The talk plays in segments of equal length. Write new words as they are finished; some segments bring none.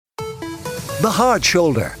The Hard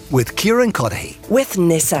Shoulder with Kieran with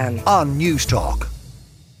Nissan on News Talk.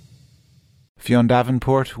 Fionn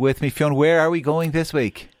Davenport with me. Fionn, where are we going this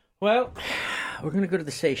week? Well, we're going to go to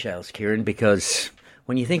the Seychelles, Kieran, because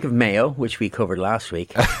when you think of Mayo, which we covered last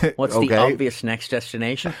week, what's the obvious next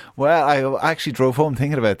destination? Well, I actually drove home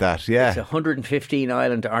thinking about that, yeah. It's a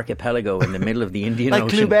 115-island archipelago in the middle of the Indian like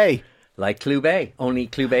Ocean. Clubay. Like Clubay. Only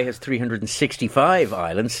Clubay has 365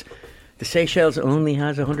 islands. The Seychelles only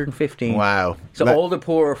has 115. Wow. So all the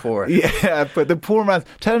poor are for it. Yeah, but the poor man...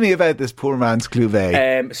 Tell me about this poor man's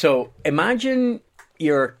Clubay. So imagine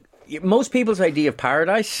most people's idea of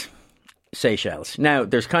paradise, Seychelles. Now,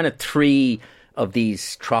 there's kind of three of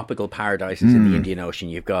these tropical paradises in the Indian Ocean.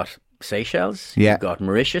 You've got Seychelles, you've got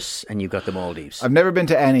Mauritius, and you've got the Maldives. I've never been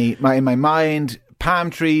to any. In my mind,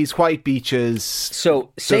 palm trees, white beaches.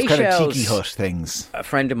 So Seychelles, kind of tiki hut things. A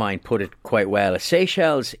friend of mine put it quite well.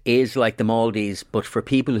 Seychelles is like the Maldives, but for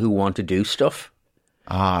people who want to do stuff.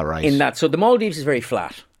 Ah, right. In that, so the Maldives is very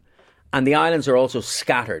flat. And the islands are also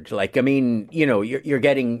scattered. Like, I mean, you know, you're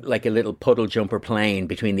getting like a little puddle jumper plane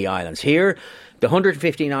between the islands. Here, the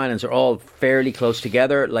 115 islands are all fairly close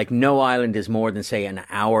together. Like, no island is more than, say, an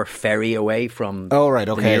hour ferry away from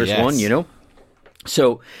the nearest one, you know?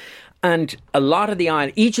 So, and a lot of the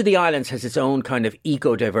islands, each of the islands has its own kind of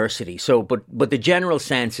eco-diversity. So, but the general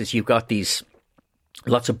sense is you've got these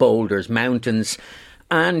lots of boulders, mountains,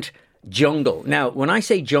 and jungle. Now, when I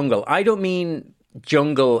say jungle, I don't mean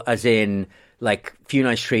jungle as in like few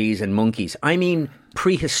nice trees and monkeys. I mean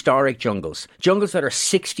prehistoric jungles that are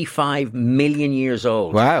 65 million years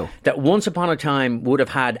old. Wow. That once upon a time would have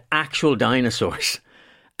had actual dinosaurs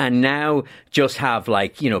and now just have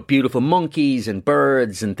like, you know, beautiful monkeys and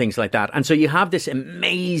birds and things like that. And so you have this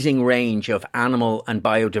amazing range of animal and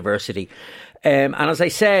biodiversity. And as I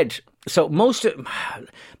said, so most of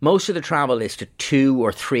the travel is to 2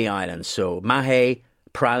 or 3 islands. So Mahé,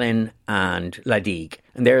 Praslin and La Digue.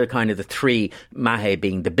 And they're kind of the three, Mahé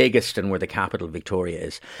being the biggest and where the capital, Victoria,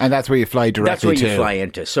 is. And that's where you fly directly to. That's where you fly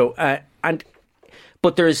into. So,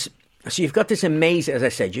 so you've got this amazing, as I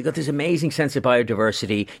said, you've got this amazing sense of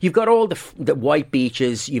biodiversity. You've got all the white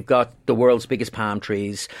beaches. You've got the world's biggest palm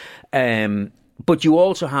trees. But you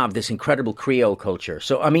also have this incredible Creole culture.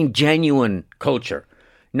 So, I mean, genuine culture.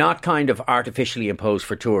 Not kind of artificially imposed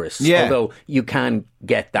for tourists, although you can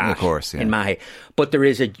get that, of course, in Mahé. But there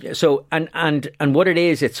is and what it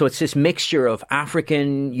is, it's this mixture of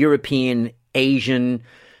African, European, Asian,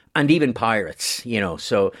 and even pirates, you know.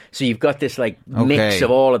 So you've got this like mix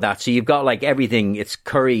of all of that. So you've got like everything. It's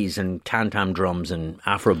curries and tam-tam drums and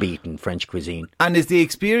Afrobeat and French cuisine. And is the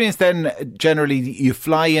experience then generally you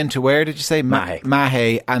fly into where did you say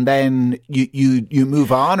Mahé, and then you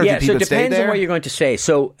move on, or do people stay there? So it depends on what you're going to say.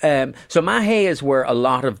 So Mahé is where a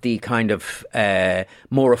lot of the kind of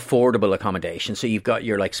more affordable accommodation. So you've got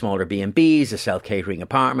your like smaller B&Bs, the self-catering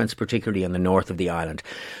apartments, particularly on the north of the island.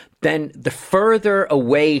 Then the further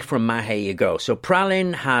away from Mahé you go. So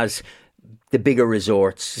Praslin has the bigger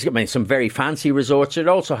resorts. I mean, some very fancy resorts. It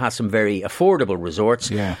also has some very affordable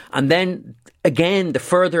resorts. Yeah. And then, again, the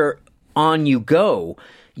further on you go,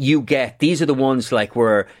 you get, these are the ones like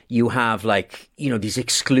where you have like, you know, these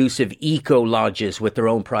exclusive eco lodges with their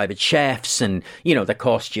own private chefs and, you know, that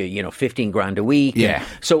cost you, you know, 15 grand a week. Yeah.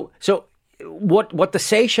 And so what the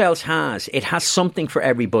Seychelles has, it has something for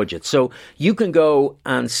every budget. So you can go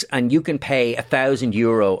and you can pay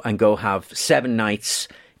 €1,000 and go have 7 nights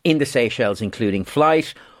in the Seychelles, including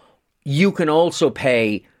flight. You can also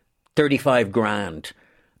pay 35 grand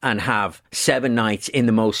and have 7 nights in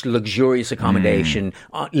the most luxurious accommodation,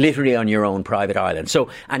 literally on your own private island. So,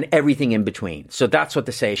 and everything in between. So that's what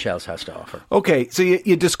the Seychelles has to offer. Okay, so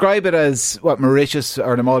you describe it as, what, Mauritius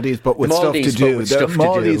or the Maldives, but with stuff to do. The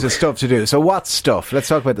Maldives is stuff to do. So what stuff? Let's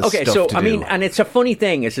talk about the stuff to do. Okay, so, I mean, and it's a funny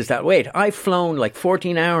thing is that, wait, I've flown like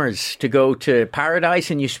 14 hours to go to paradise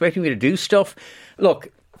and you're expecting me to do stuff? Look,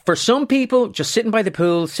 for some people, just sitting by the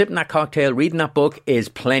pool, sipping that cocktail, reading that book is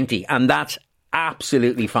plenty. And that's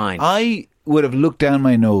absolutely fine. I would have looked down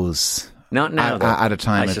my nose not now at a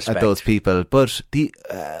time at those people, but the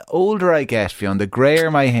older I get, Fionn, the greyer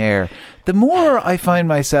my hair, the more I find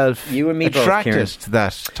myself attracted to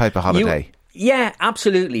that type of holiday. Yeah,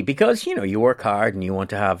 absolutely. Because, you know, you work hard and you want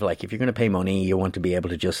to have, like, if you're going to pay money, you want to be able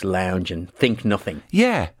to just lounge and think nothing.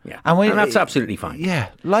 Yeah. And that's absolutely fine. Yeah.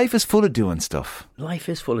 Life is full of doing stuff. Life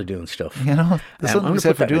is full of doing stuff. You know, there's something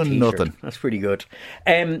said for doing nothing. That's pretty good.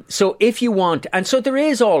 So if you want, and so there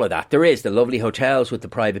is all of that. There is the lovely hotels with the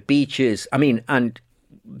private beaches. I mean, and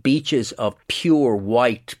beaches of pure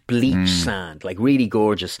white bleach sand, like really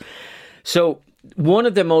gorgeous. So one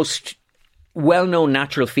of the most well-known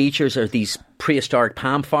natural features are these prehistoric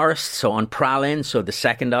palm forests. So on Praslin, so the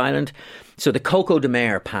second island, so the Coco de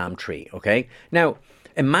Mer palm tree. Okay, now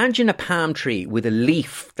imagine a palm tree with a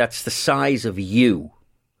leaf that's the size of you,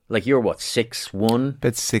 like you're what, 6'1"?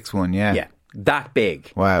 It's 6'1", yeah. Yeah, that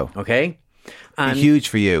big. Wow. Okay, and huge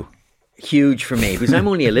for you. Huge for me because I'm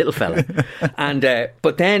only a little fella, and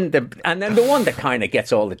but then the one that kind of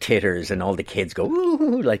gets all the titters and all the kids go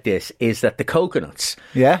ooh like this is that the coconuts.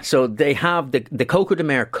 Yeah. So they have the Coco de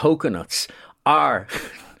Mer coconuts are.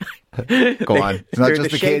 Go on. It's not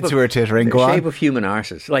just the kids who are tittering. Go on. Shape of human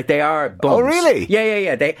arses, like they are bums. Oh really?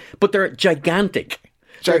 Yeah. But they're gigantic.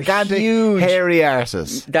 Gigantic, huge, hairy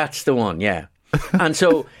arses. That's the one. Yeah, and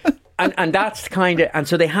so. And that's kind of, and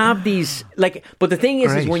so they have these, like, but the thing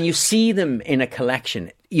is when you see them in a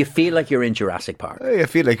collection, you feel like you're in Jurassic Park. I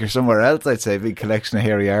feel like you're somewhere else, I'd say, big collection of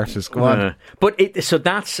hairy arses. Go on. But so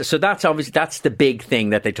that's obviously, that's the big thing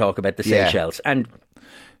that they talk about, the Seychelles. And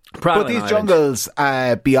but these jungles,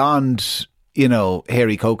 beyond,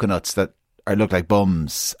 hairy coconuts that look like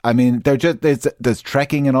bums. I mean, they're just there's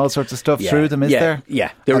trekking and all sorts of stuff through them, is there?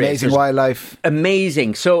 Yeah, there amazing is. Wildlife.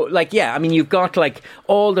 Amazing. So, I mean, you've got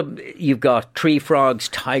you've got tree frogs,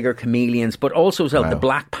 tiger chameleons, but also as well the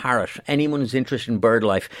black parrot. Anyone who's interested in bird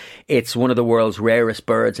life, it's one of the world's rarest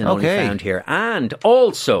birds and only found here. And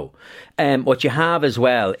also, what you have as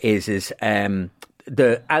well is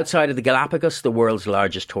the outside of the Galapagos, the world's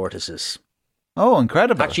largest tortoises. Oh,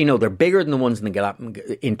 incredible. Actually, no, they're bigger than the ones in the Galapagos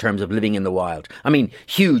in terms of living in the wild. I mean,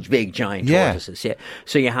 huge, big, giant tortoises. Yeah.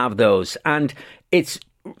 So you have those. And it's,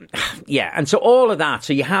 and so all of that.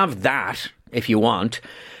 So you have that, if you want.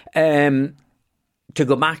 To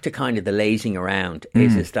go back to kind of the lazing around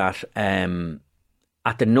is that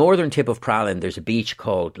at the northern tip of Praslin, there's a beach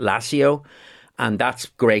called Lacio. And that's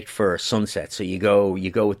great for sunset. So you go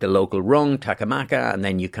with the local rung, takamaka, and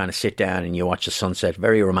then you kind of sit down and you watch the sunset.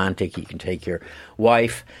 Very romantic. You can take your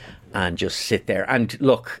wife and just sit there. And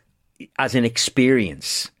look, as an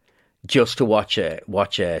experience, just to watch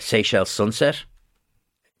a Seychelles sunset.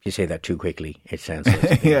 If you say that too quickly, it sounds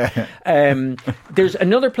like yeah. There's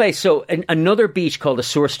another place, so another beach called the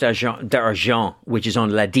Source d'Argent, which is on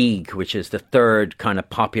La Digue, which is the third kind of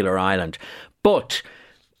popular island. But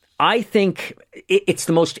I think it's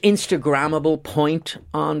the most Instagrammable point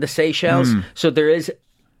on the Seychelles. So there is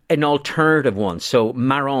an alternative one. So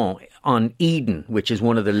Maron on Eden, which is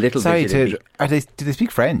one of the little do they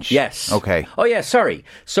speak French? Yes. Okay. Oh yeah, sorry.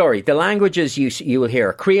 The languages you will hear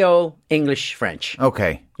are Creole, English, French.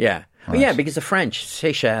 Okay. Yeah. Right. Yeah, because the French,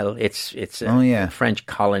 Seychelles, it's a French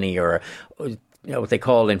colony, or what they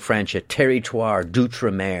call in French a territoire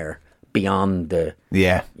d'outre-mer, beyond the...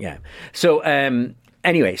 Yeah. So...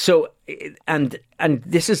 anyway, so and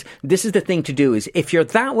this is the thing to do is if you're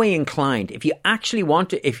that way inclined, if you actually want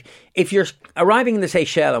to, if you're arriving in the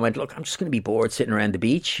Seychelles and went, look, I'm just going to be bored sitting around the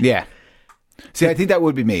beach. Yeah. See, I think that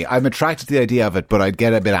would be me. I'm attracted to the idea of it, but I'd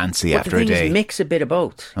get a bit antsy after a day. Mix a bit of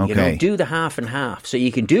both. Okay. Do the half and half. So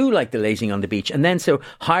you can do like the lazing on the beach, and then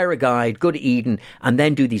hire a guide, go to Eden, and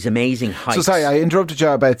then do these amazing hikes. So sorry, I interrupted you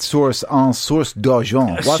about Source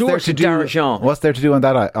d'Argent. What's there to do on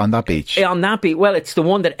that beach? On that beach, well, it's the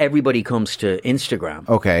one that everybody comes to Instagram.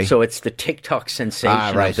 Okay. So it's the TikTok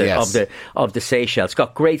sensation of the Seychelles. It's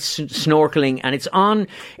got great snorkeling, and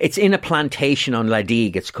it's in a plantation on La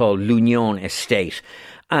Digue. It's called L'Union Estate,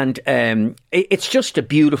 and it's just a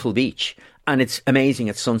beautiful beach, and it's amazing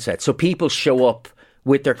at sunset. So people show up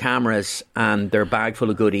with their cameras and their bag full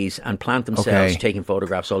of goodies and plant themselves taking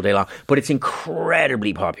photographs all day long. But it's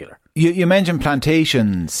incredibly popular. You mentioned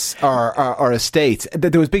plantations or estates.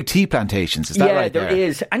 There was big tea plantations. Is that right? Yeah, there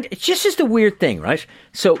is. And it just is the weird thing, right?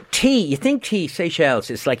 So you think tea, Seychelles,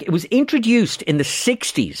 is like, it was introduced in the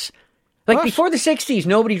 60s. Like before the 60s,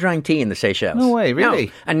 nobody drank tea in the Seychelles. No way, really?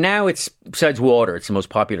 No. And now it's, besides water, it's the most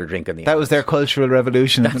popular drink on the island. That was their cultural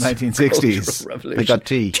revolution in the 1960s. They got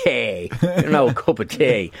tea. Tea. A cup of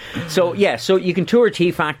tea. So you can tour a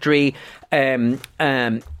tea factory in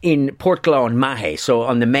Port Glau and Mahe. So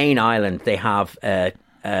on the main island, they have...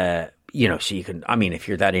 so you can, if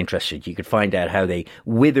you're that interested, you could find out how they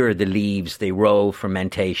wither the leaves, they roll,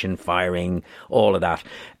 fermentation, firing, all of that.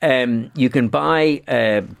 You can buy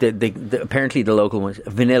apparently the local ones,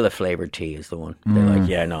 vanilla flavored tea is the one. They're like,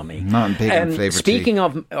 yeah, not me. Not big on flavored tea. Speaking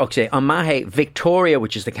of, on Mahe, Victoria,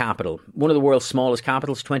 which is the capital, one of the world's smallest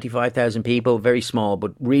capitals, 25,000 people, very small,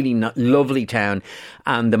 but really lovely town.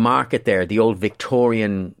 And the market there, the old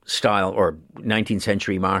Victorian style, or 19th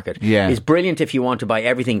century market. Yeah. It's brilliant if you want to buy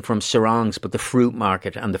everything from sarongs, but the fruit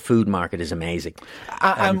market and the food market is amazing.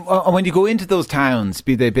 And when you go into those towns,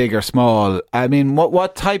 be they big or small, I mean,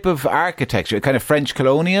 what type of architecture? Kind of French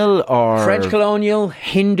colonial or French colonial,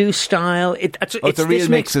 Hindu style. It's a real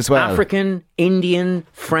mix as well. African, Indian,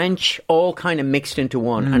 French, all kind of mixed into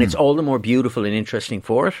one, and it's all the more beautiful and interesting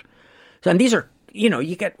for it. So, and these are,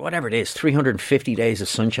 you get whatever it is, 350 days of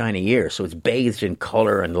sunshine a year, so it's bathed in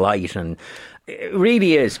colour and light, and it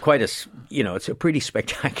really is quite it's a pretty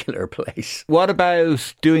spectacular place. What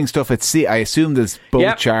about doing stuff at sea? I assume there's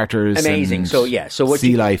boat charters. Amazing. So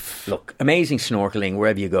sea life. Look, amazing snorkeling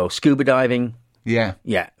wherever you go. Scuba diving. Yeah.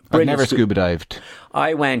 Brilliant. I've never scuba dived.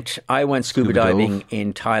 I went scuba diving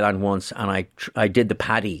in Thailand once, and I did the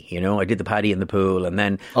paddy. I did the paddy in the pool, and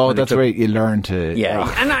then that's where you learn to.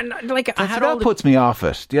 Yeah, and that puts me off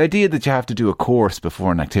it. The idea that you have to do a course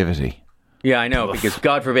before an activity. Yeah, I know, because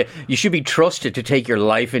God forbid, you should be trusted to take your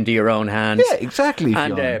life into your own hands. Yeah, exactly.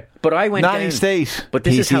 And but I went Nanny down. State. But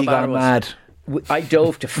this is how bad it was. Mad. I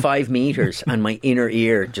dove to 5 meters and my inner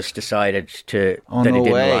ear just decided that it didn't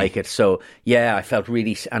like it. So, yeah, I felt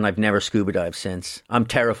really... And I've never scuba dived since. I'm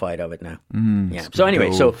terrified of it now. So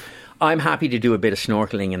anyway, so I'm happy to do a bit of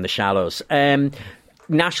snorkeling in the shallows. I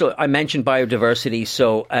mentioned biodiversity.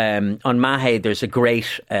 So on Mahe, there's a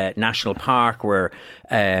great national park where...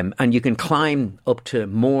 and you can climb up to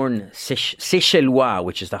Morne Seychelles,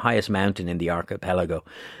 which is the highest mountain in the archipelago.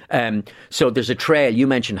 So there's a trail. You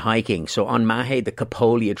mentioned hiking. So on Mahe, the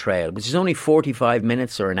Capolia Trail, which is only 45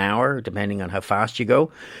 minutes or an hour, depending on how fast you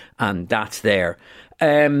go. And that's there.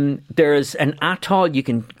 There's an atoll. You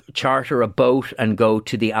can charter a boat and go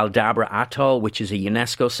to the Aldabra Atoll, which is a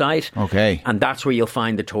UNESCO site. Okay. And that's where you'll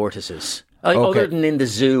find the tortoises. Other than in the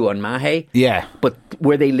zoo on Mahe. Yeah. But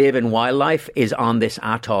where they live in wildlife is on this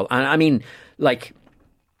atoll. And I mean,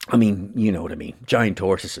 you know what I mean. Giant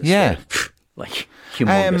tortoises. Yeah. Like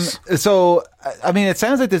humongous. So, I mean, it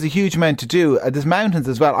sounds like there's a huge amount to do. There's mountains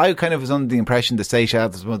as well. I kind of was under the impression that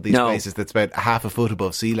Seychelles is one of these places that's about half a foot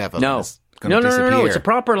above sea level. No. It's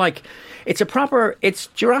it's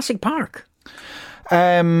Jurassic Park.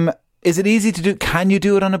 Is it easy to do? Can you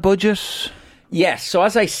do it on a budget? Yes. So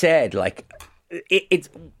as I said, it's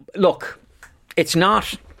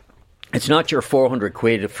not your 400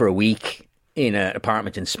 quid for a week in an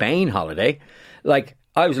apartment in Spain holiday. Like,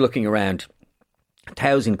 I was looking around,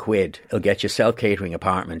 1,000 quid will get you a self-catering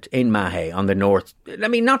apartment in Mahe on the north. I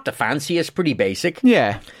mean, not the fanciest, pretty basic.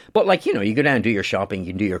 Yeah. But you go down and do your shopping,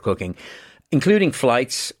 you can do your cooking, including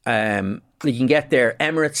flights. You can get there,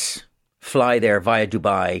 Emirates fly there via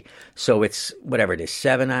Dubai. So it's whatever it is,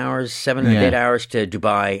 7 or 8 hours to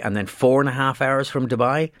Dubai, and then 4.5 hours from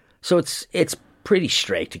Dubai. So it's pretty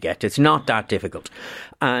straight to get to. It's not that difficult.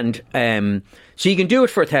 And so you can do it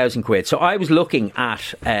for 1,000 quid. So I was looking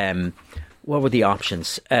at what were the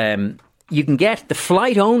options? You can get the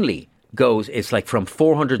flight only it's like from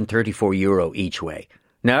 €434 each way.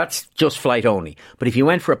 Now that's just flight only. But if you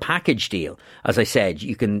went for a package deal, as I said,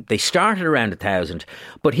 they start at around 1,000.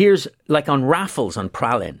 But here's like on Raffles on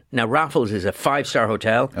Pralin. Now Raffles is a 5-star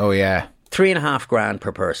hotel. Oh yeah. 3.5 grand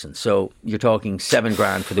per person. So you're talking 7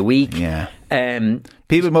 grand for the week. Yeah.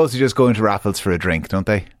 People mostly just go into Raffles for a drink, don't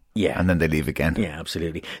they? Yeah. And then they leave again. Yeah,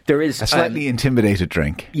 absolutely. There is a slightly intimidated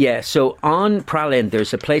drink. Yeah. So on Pralin,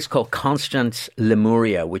 there's a place called Constance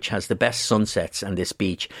Lemuria, which has the best sunsets on this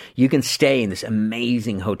beach. You can stay in this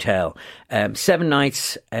amazing hotel. 7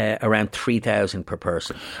 nights, around 3,000 per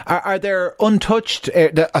person. Are there untouched?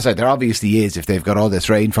 There obviously is if they've got all this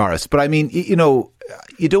rainforest. But I mean, you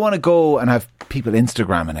don't want to go and have people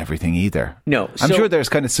Instagram and everything either. No. I'm sure there's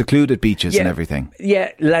kind of secluded beaches and everything.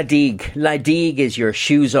 Yeah, La Digue. La Digue is your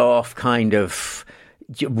shoes off kind of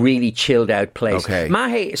really chilled out place. Okay.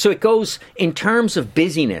 Mahe, so it goes in terms of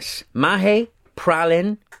busyness. Mahe,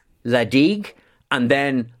 Pralin, La Digue, and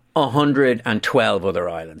then 112 other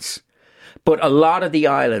islands. But a lot of the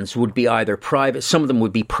islands would be either private, some of them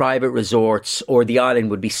would be private resorts, or the island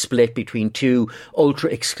would be split between 2 ultra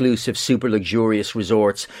exclusive, super luxurious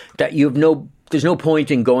resorts that there's no point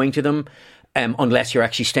in going to them unless you're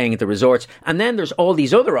actually staying at the resorts. And then there's all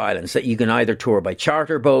these other islands that you can either tour by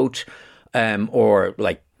charter boat or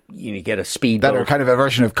you get a speedboat. That are kind of a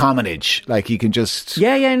version of commonage. Like you can just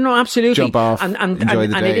absolutely jump off and enjoy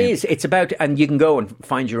the day. It's about, and you can go and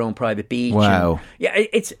find your own private beach. Wow.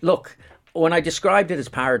 When I described it as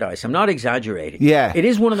paradise, I'm not exaggerating. Yeah. It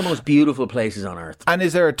is one of the most beautiful places on earth. And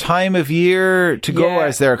is there a time of year to go? Or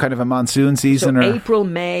is there kind of a monsoon season? So April,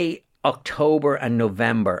 May, October and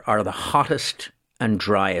November are the hottest and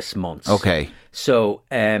driest months. Okay. So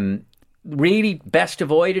really best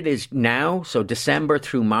avoided is now, so December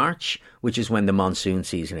through March, which is when the monsoon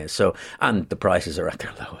season is. So, and the prices are at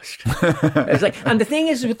their lowest. It's like, and the thing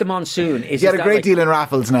is with the monsoon is you get a great deal in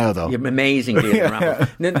raffles now, though. Amazing deal in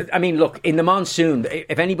raffles. I mean, look, in the monsoon,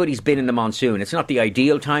 if anybody's been in the monsoon, it's not the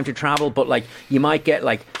ideal time to travel, but like you might get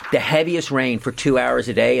like the heaviest rain for 2 hours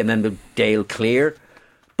a day, and then the day will clear.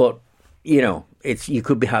 But you know, you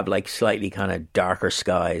could have like slightly kind of darker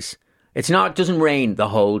skies. It doesn't rain the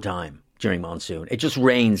whole time during monsoon. It just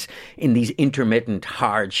rains in these intermittent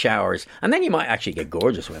hard showers, and then you might actually get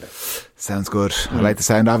gorgeous weather. Sounds good. I like the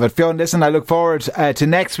sound of it. Fionn, listen, I look forward to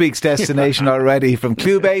next week's destination already. From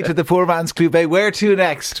Clew Bay to the poor man's Clew Bay. Where to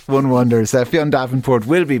next? One wonders. Fionn Davenport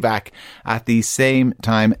will be back at the same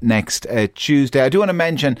time next Tuesday. I do want to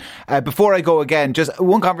mention, before I go again, just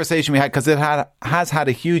one conversation we had, because it has had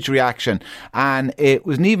a huge reaction, and it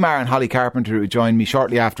was Niamh Maher and Holly Carpenter who joined me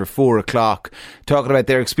shortly after 4 o'clock talking about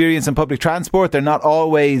their experience in public transport. They're not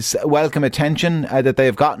always welcome attention that they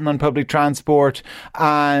have gotten on public transport,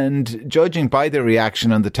 and judging by the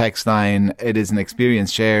reaction on the text line, it is an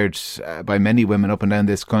experience shared by many women up and down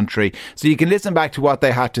this country. So you can listen back to what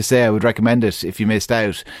they had to say. I would recommend it if you missed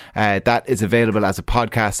out. That is available as a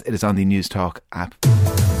podcast. It is on the News Talk app.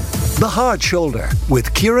 The Hard Shoulder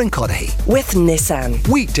with Kieran Cuddihy. With Nissan.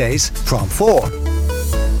 Weekdays from 4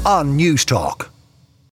 on News Talk.